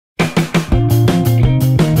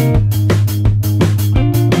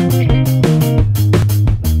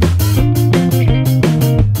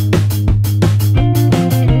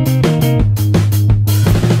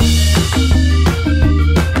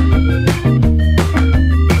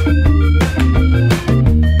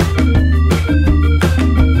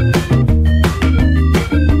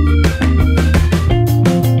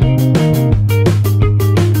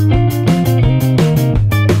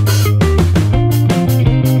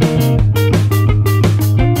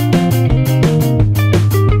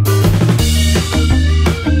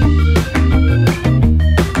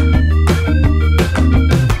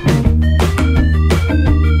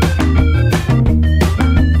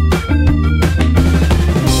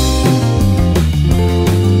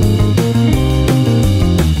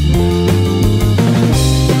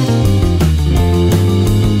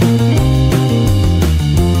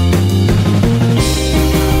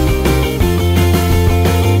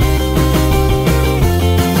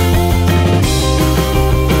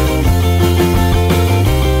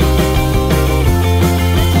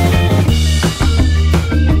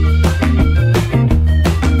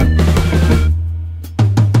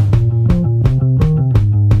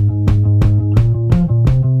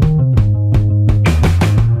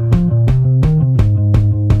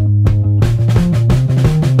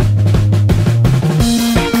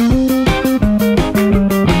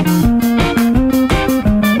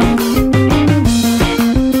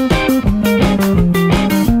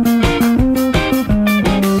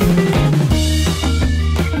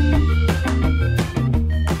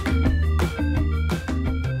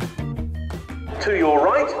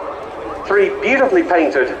three beautifully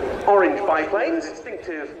painted orange biplanes,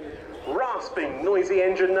 distinctive, rasping, noisy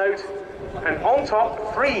engine note, and on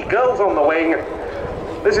top, three girls on the wing.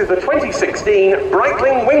 This is the 2016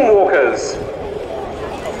 Breitling Wingwalkers.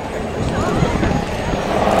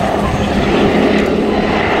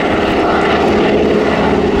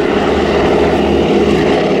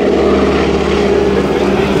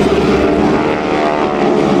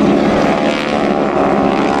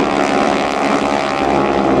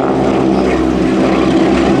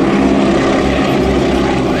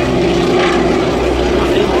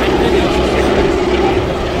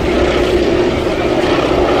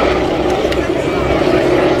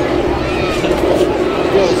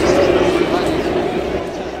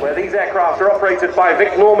 These aircraft are operated by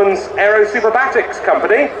Vic Norman's Aero Superbatics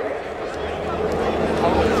company.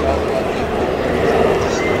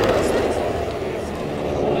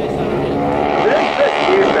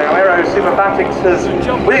 Now, Aero Superbatics has,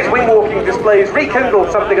 with its wing-walking displays,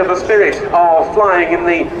 rekindled something of the spirit of flying in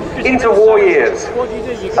the interwar years.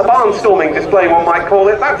 A barnstorming display, one might call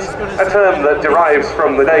it. That's a term that derives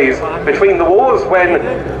from the days between the wars when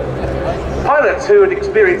pilots who had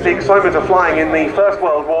experienced the excitement of flying in the First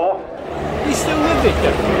World War. He's still with it.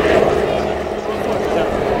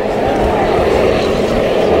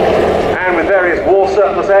 And with various war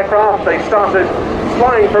surplus aircraft, they started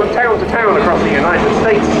flying from town to town across the United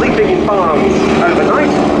States, sleeping in barns overnight.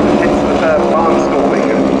 Hence the term barnstorming,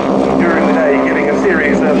 and during the day giving a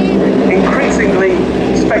series of increasingly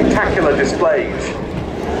spectacular displays.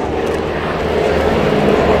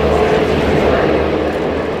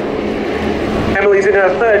 Emily's in her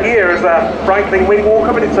third year as a Breitling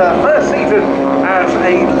Wingwalker, but it's her first season as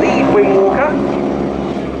a lead wingwalker.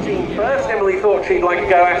 Team first, Emily thought she'd like to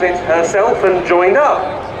go at it herself and joined up.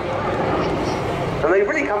 And they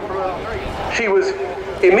really come from her. She was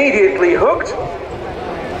immediately hooked.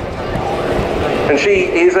 And she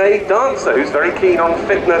is a dancer who's very keen on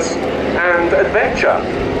fitness and adventure.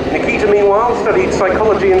 Nikita, meanwhile, studied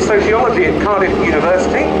psychology and sociology at Cardiff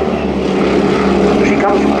University. She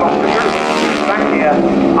comes from Gloucestershire. Back here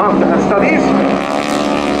after her studies.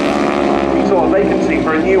 She saw a vacancy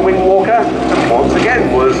for a new wingwalker and once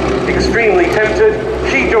again was extremely tempted.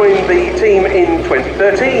 She joined the team in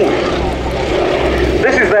 2013.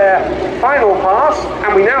 This is their final pass,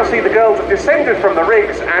 and we now see the girls have descended from the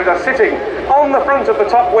rigs and are sitting on the front of the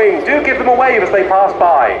top wing. Do give them a wave as they pass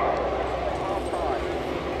by.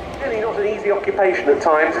 Not an easy occupation at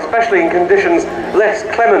times, especially in conditions less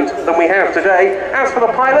clement than we have today. As for the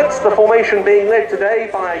pilots, the formation being led today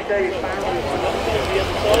by Dave.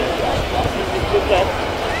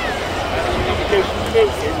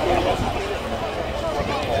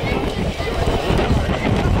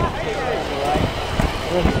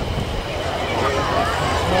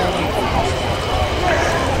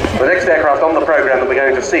 The next aircraft on the programme that we're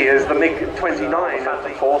going to see is the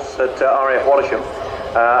MiG-29 force at RIAT Watersham.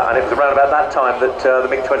 And it was around about that time that the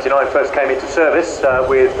MiG-29 first came into service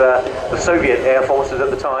with the Soviet Air Forces at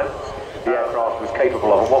the time. The aircraft was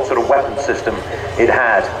capable of and what sort of weapon system it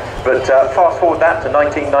had. But fast forward that to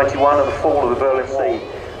 1991 and the fall of the Berlin Wall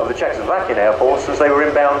of the Czechoslovakian Air Force as they were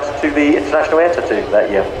inbound to the International Air Tattoo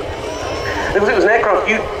that year. Because it was an aircraft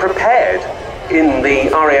you prepared in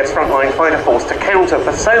the RIAT's frontline fighter force to counter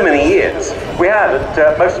for so many years. We had,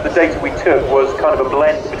 and most of the data we took was kind of a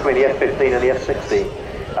blend between the F-15 and the F-16.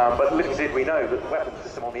 But little did we know that the weapon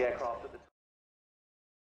system on the aircraft at the